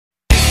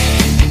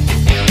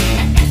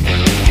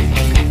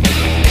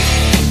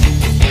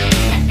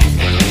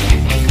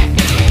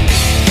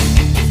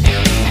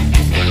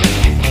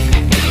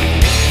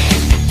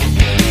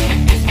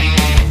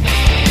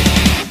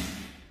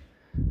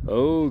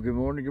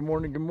good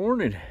morning, good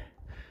morning.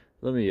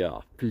 Let me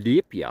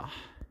flip ya.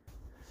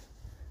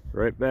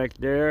 Right back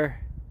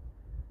there,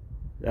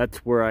 that's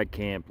where I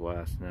camped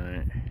last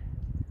night.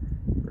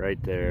 Right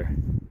there.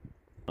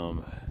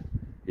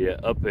 Yeah,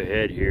 up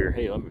ahead here.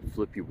 Hey, let me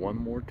flip you one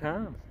more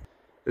time.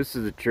 This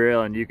is a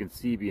trail, and you can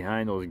see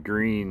behind those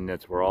green,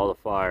 that's where all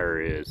the fire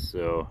is.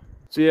 So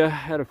yeah, I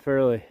had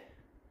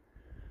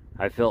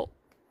I felt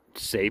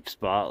safe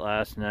spot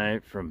last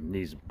night from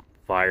these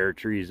fire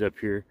trees up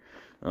here.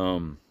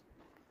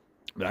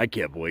 But I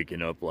kept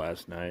waking up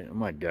last night. Oh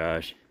my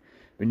gosh.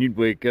 When you'd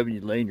wake up and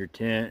you'd lay in your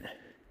tent,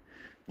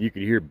 you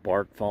could hear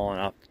bark falling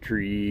off the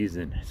trees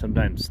and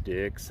sometimes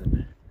sticks.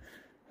 And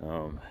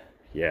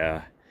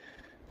yeah,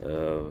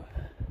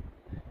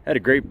 had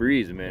a great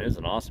breeze, man. It's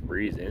an awesome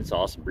breeze, and it's an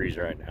awesome breeze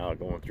right now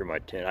going through my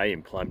tent. I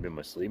even climbed in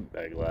my sleeping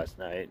bag last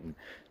night and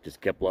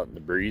just kept letting the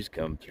breeze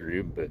come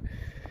through. But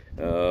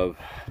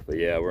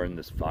yeah, we're in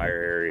this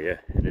fire area,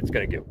 and it's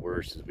gonna get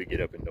worse as we get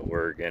up into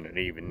Oregon, and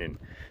even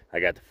I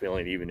got the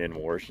feeling even in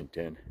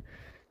Washington,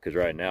 because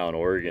right now in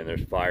Oregon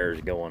there's fires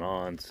going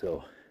on.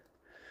 So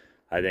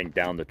I think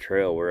down the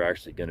trail we're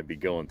actually going to be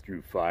going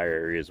through fire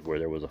areas where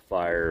there was a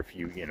fire a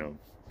few,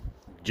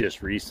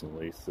 just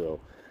recently.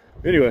 So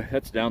anyway,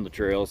 that's down the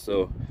trail.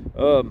 So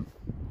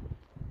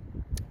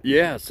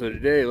yeah, so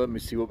today let me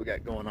see what we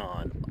got going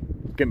on.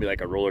 It's gonna be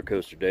like a roller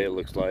coaster day, it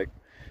looks like,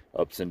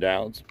 ups and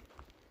downs.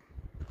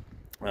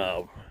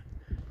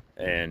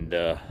 And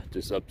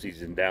just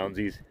upsies and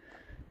downsies.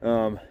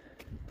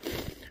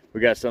 We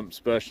got something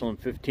special in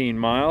 15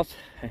 miles.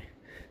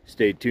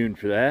 Stay tuned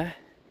for that.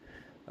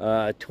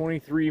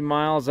 23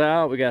 miles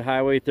out, we got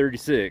Highway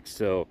 36.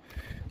 So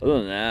other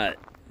than that,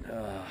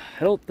 I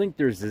don't think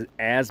there's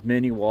as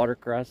many water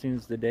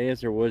crossings today as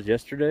there was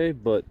yesterday,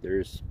 but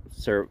there's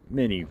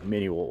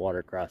many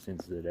water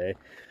crossings today.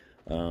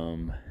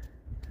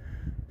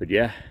 But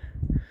yeah,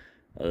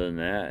 other than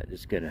that,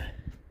 just gonna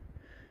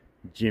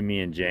jimmy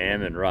and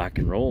jam and rock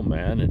and roll,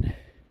 man, and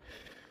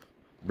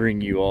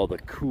bring you all the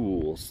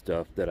cool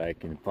stuff that I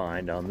can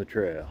find on the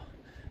trail.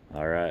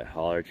 All right,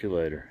 holler at you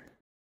later.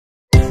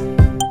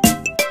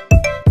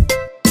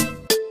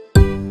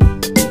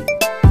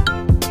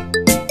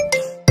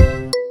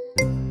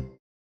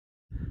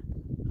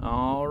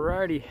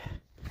 Alrighty,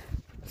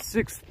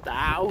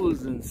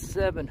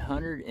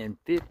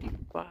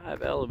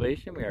 6,755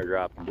 elevation. We are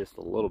dropping just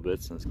a little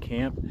bit since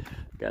camp.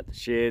 Got the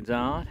shades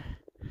on.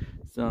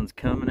 Sun's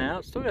coming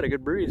out. Still got a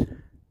good breeze.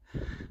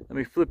 Let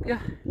me flip ya.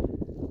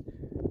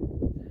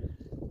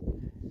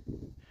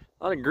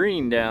 A lot of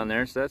green down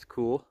there, so that's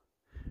cool.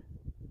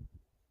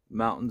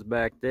 Mountains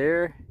back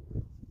there.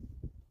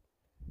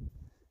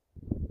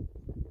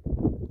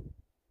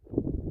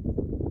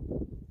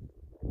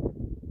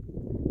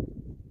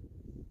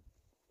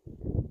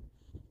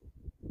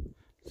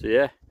 So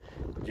yeah,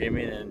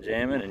 jimmying and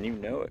jamming, and you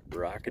know it,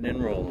 rocking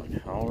and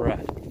rolling. All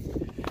right.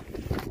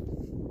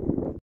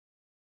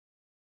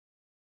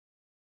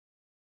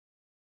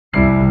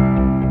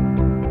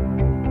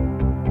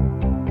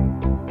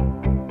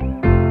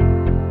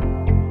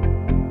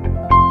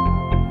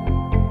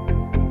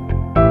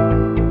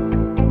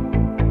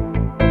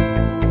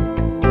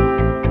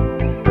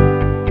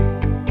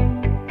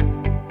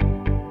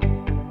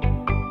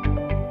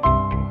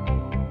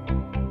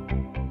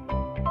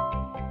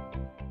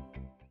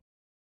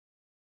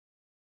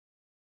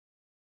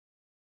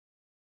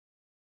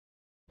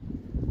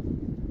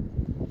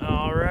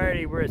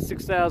 Alrighty, we're at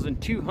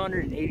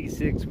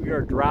 6,286. We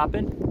are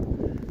dropping.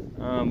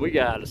 We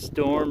got a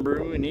storm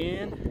brewing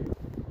in.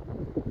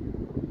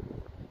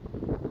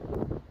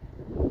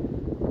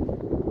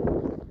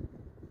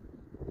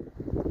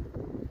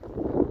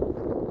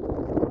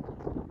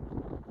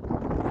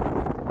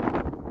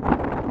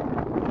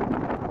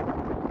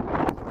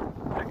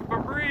 Looking for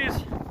a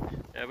breeze.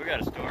 Yeah, we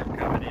got a storm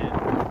coming in.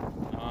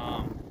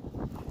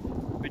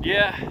 But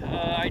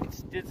yeah, I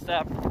did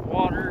stop for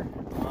water.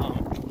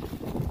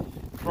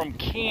 From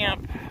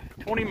camp,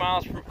 20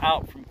 miles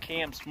out from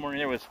camp this morning,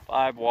 there was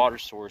 5 water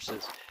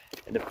sources,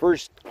 and the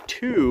first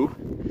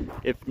 2,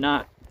 if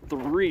not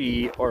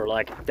 3, are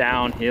like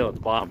downhill at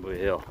the bottom of the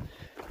hill.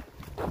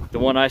 The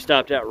one I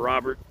stopped at,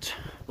 Roberts,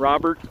 I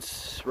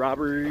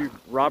don't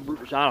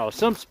know,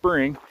 some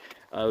spring,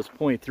 was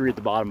 0.3 at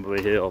the bottom of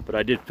a hill, but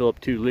I did fill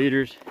up 2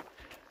 liters.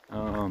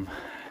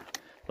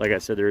 Like I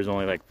said, there was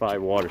only like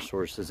 5 water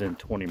sources in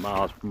 20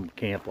 miles from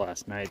camp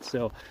last night,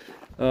 so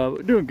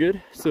we're doing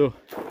good. So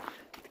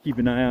keep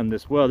an eye on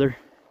this weather.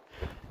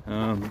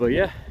 But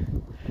yeah,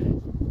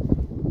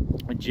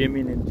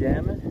 jimming and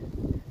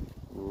jamming,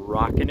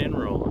 rocking and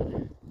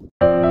rolling.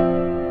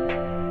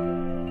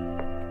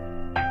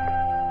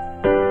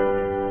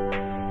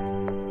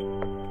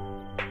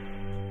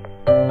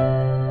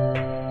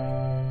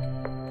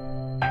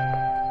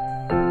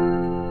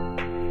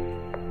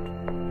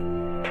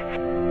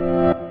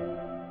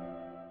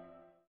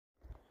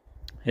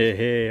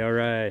 Hey, all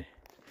right.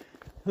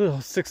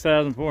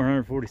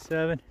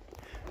 6,447.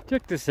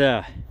 Check this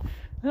out.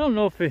 I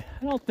don't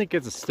think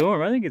it's a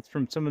storm. I think it's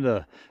from some of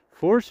the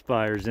forest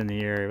fires in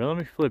the area. But let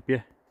me flip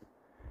you.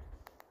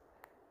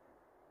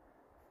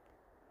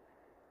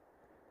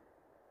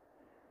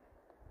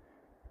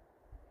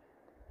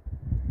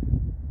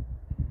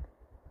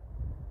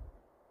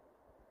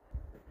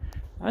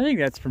 I think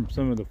that's from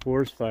some of the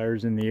forest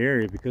fires in the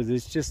area, because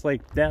it's just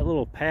like that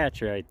little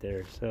patch right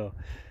there. So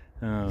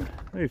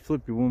let me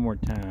flip you one more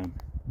time.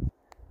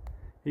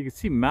 You can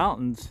see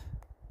mountains.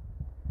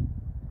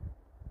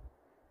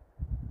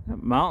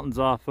 That mountain's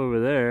off over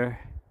there.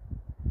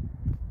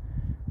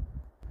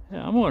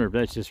 Yeah, I'm wondering if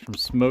that's just from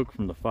smoke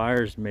from the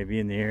fires maybe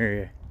in the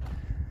area.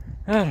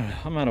 I don't know,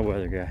 I'm not a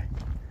weather guy.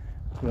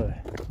 But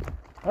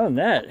other than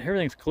that,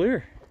 everything's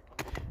clear.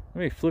 Let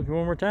me flip you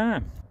one more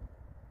time.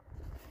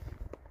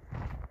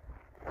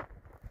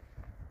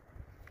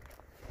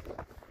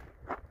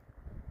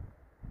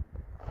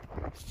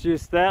 It's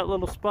just that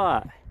little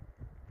spot.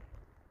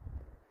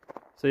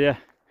 So yeah,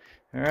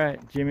 all right,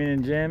 Jimmy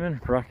and jamming,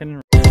 rocking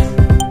and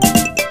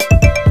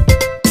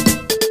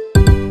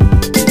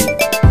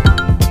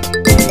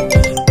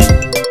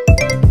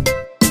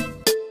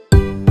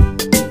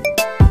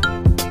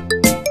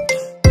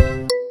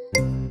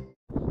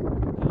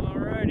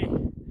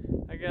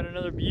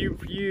another view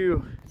for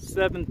you.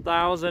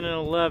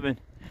 7,011.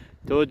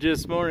 Told you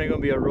this morning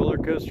gonna be a roller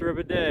coaster of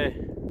a day.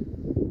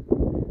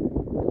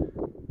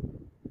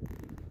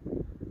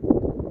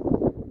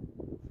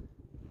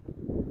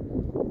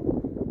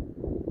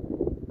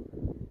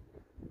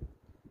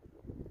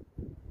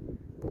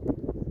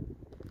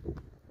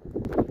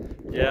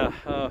 Yeah,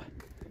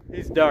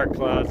 these dark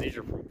clouds, these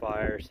are from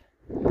fires.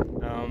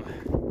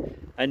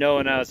 I know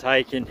when I was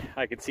hiking,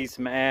 I could see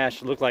some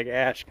ash. It looked like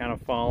ash kind of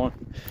falling.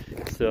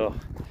 So,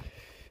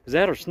 is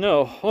that or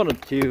snow? One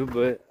of the two,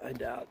 but I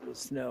doubt it was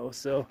snow.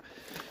 So,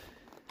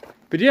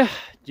 but yeah,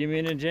 Jimmy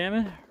and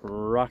jamming,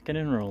 rocking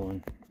and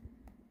rolling.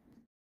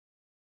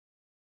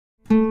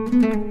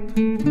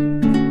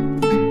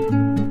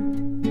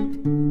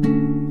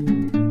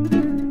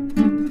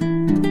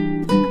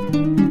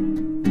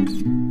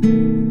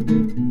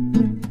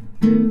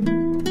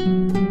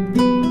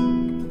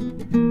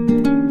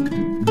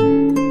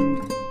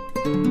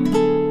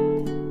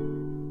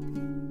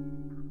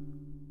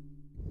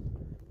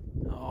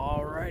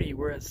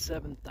 We're at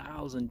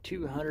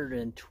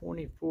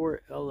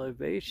 7,224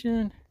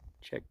 elevation.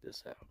 Check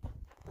this out.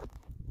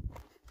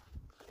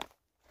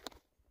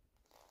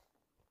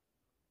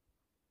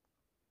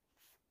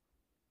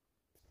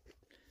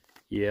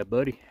 Yeah,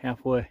 buddy,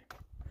 halfway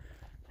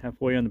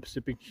on the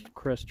Pacific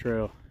Crest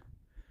Trail.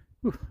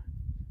 Whew.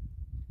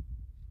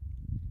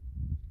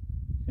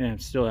 Yeah, I'm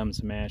still having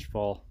some ash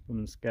fall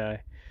from the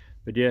sky,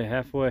 but yeah,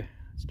 halfway.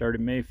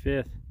 Started May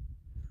 5th,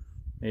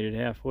 made it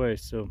halfway,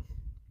 so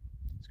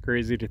it's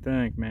crazy to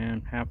think,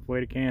 man, halfway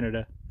to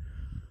Canada.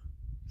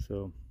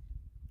 So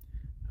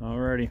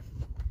alrighty,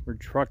 we're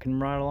trucking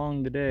right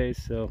along today,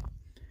 so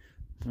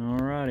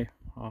alrighty,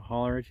 I'll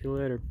holler at you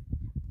later.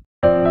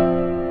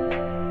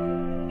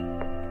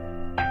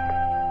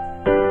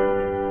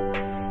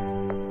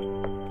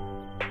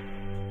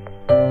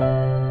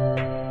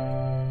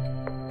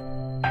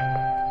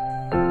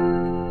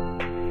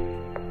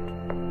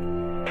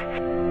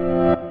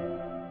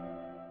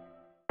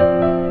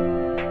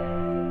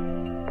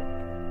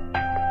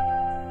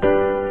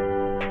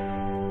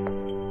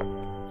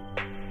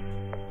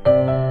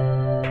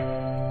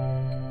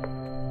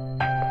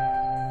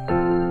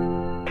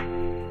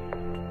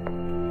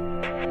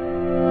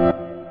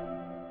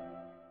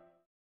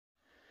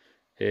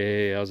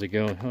 Hey, how's it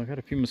going? Oh, I got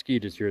a few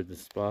mosquitoes here at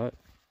this spot.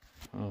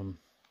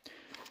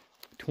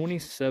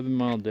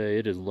 27-mile day.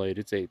 It is late.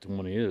 It's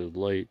 8:20. It is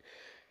late.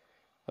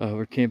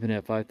 We're camping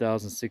at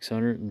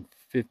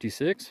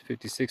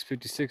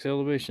 5,656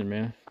 elevation,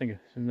 man. I think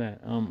it's in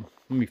that. Let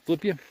me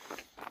flip you.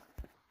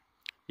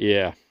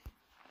 Yeah,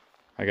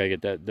 I gotta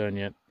get that done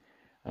yet.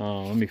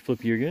 Let me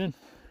flip you again.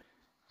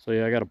 So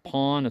yeah, I got a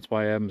pond. That's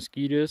why I have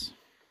mosquitoes.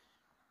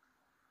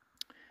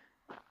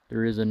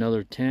 There is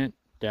another tent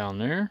down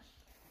there.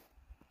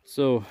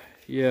 So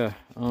yeah,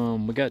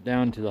 we got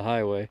down to the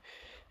highway,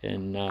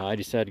 and I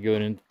decided to go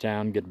into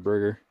town, get a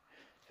burger.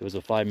 It was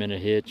a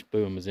 5-minute hitch.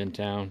 Boom, was in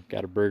town,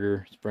 got a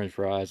burger, french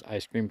fries,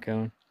 ice cream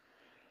cone.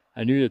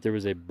 I knew that there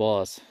was a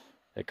bus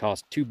that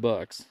cost $2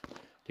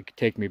 that could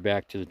take me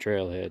back to the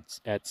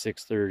trailheads at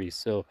 6:30.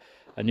 So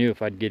I knew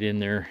if I'd get in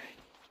there,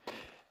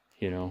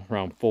 you know,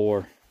 around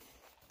 4,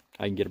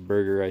 I can get a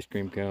burger, ice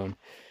cream cone,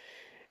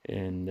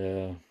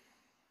 and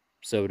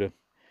soda,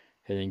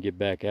 and then get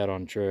back out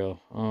on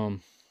trail.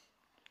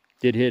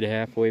 Did hit a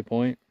halfway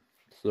point,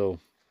 so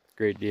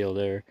great deal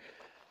there.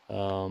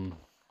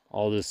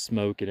 All this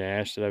smoke and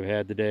ash that I've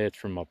had today, it's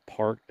from a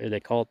park. They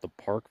call it the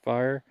park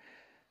fire.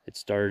 It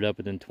started up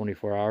within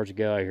 24 hours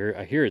ago.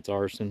 I hear it's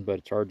arson, but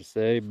it's hard to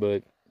say.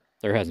 But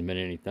there hasn't been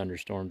any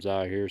thunderstorms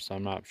out here, so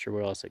I'm not sure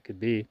what else it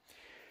could be.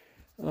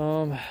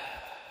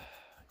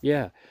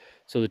 Yeah.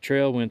 So the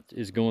trail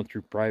is going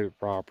through private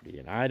property,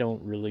 and I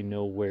don't really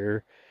know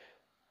where.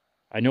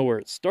 I know where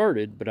it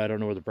started, but I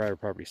don't know where the private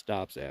property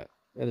stops at.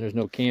 And there's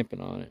no camping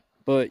on it,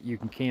 but you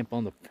can camp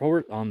on the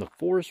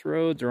forest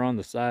roads or on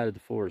the side of the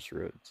forest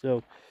road. So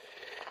it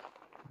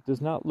does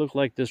not look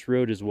like this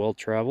road is well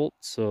traveled,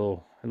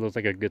 so it looks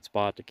like a good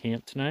spot to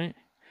camp tonight.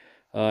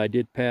 I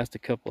did pass a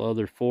couple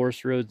other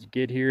forest roads to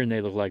get here, and they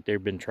look like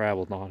they've been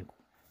traveled on.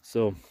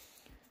 So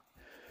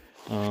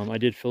I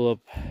did fill up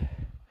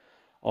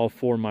all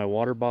 4 of my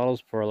water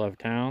bottles before I left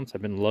town. So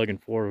I've been lugging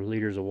 4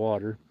 liters of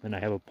water, and I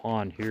have a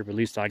pond here, but at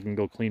least I can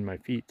go clean my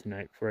feet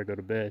tonight before I go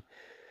to bed.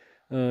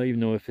 Even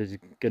though if it's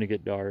gonna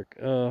get dark.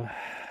 Yeah,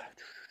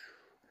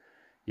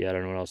 I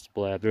don't know what else to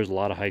blab. There's a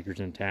lot of hikers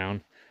in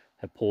town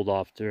have pulled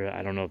off there.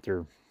 I don't know if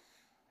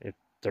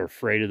they're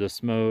afraid of the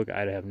smoke.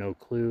 I have no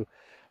clue.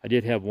 I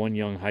did have one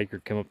young hiker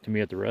come up to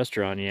me at the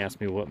restaurant, and he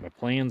asked me what my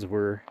plans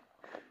were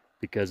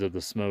because of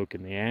the smoke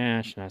and the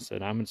ash, and I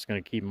said, I'm just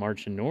going to keep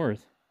marching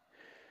north.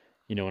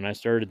 You know, when I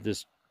started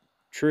this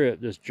trip,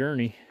 this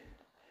journey,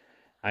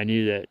 I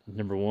knew that,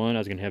 number one, I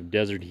was going to have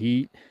desert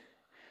heat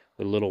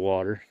with little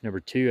water. Number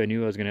two, I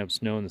knew I was going to have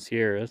snow in the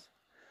Sierras.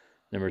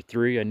 Number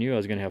three, I knew I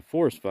was going to have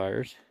forest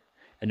fires.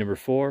 And number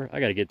four, I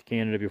got to get to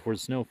Canada before the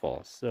snow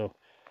falls. So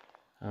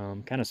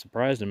kind of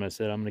surprised him. I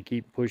said, I'm going to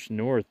keep pushing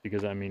north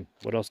because, I mean,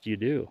 what else do you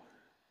do?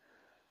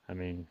 I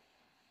mean,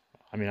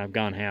 I've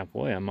gone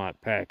halfway. I'm not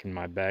packing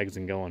my bags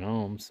and going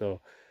home. So,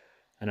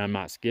 and I'm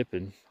not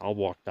skipping. I'll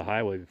walk the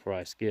highway before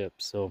I skip.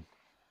 So,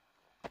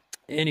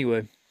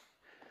 anyway,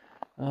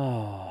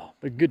 oh,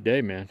 but good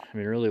day, man. I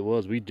mean, it really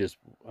was. I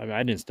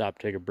didn't stop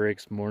to take a break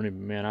this morning.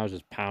 But man, I was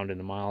just pounding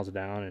the miles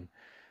down.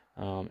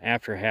 And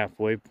after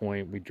halfway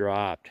point, we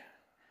dropped.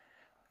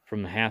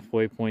 From the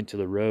halfway point to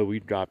the road, we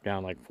dropped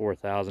down like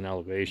 4,000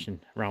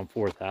 elevation, around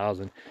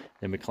 4,000.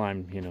 Then we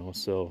climbed, you know,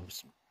 so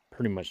it's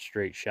pretty much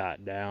straight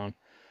shot down.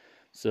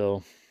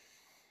 So,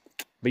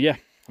 but yeah,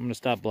 I'm going to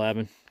stop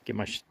blabbing, get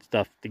my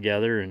stuff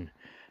together, and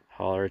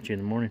holler at you in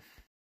the morning.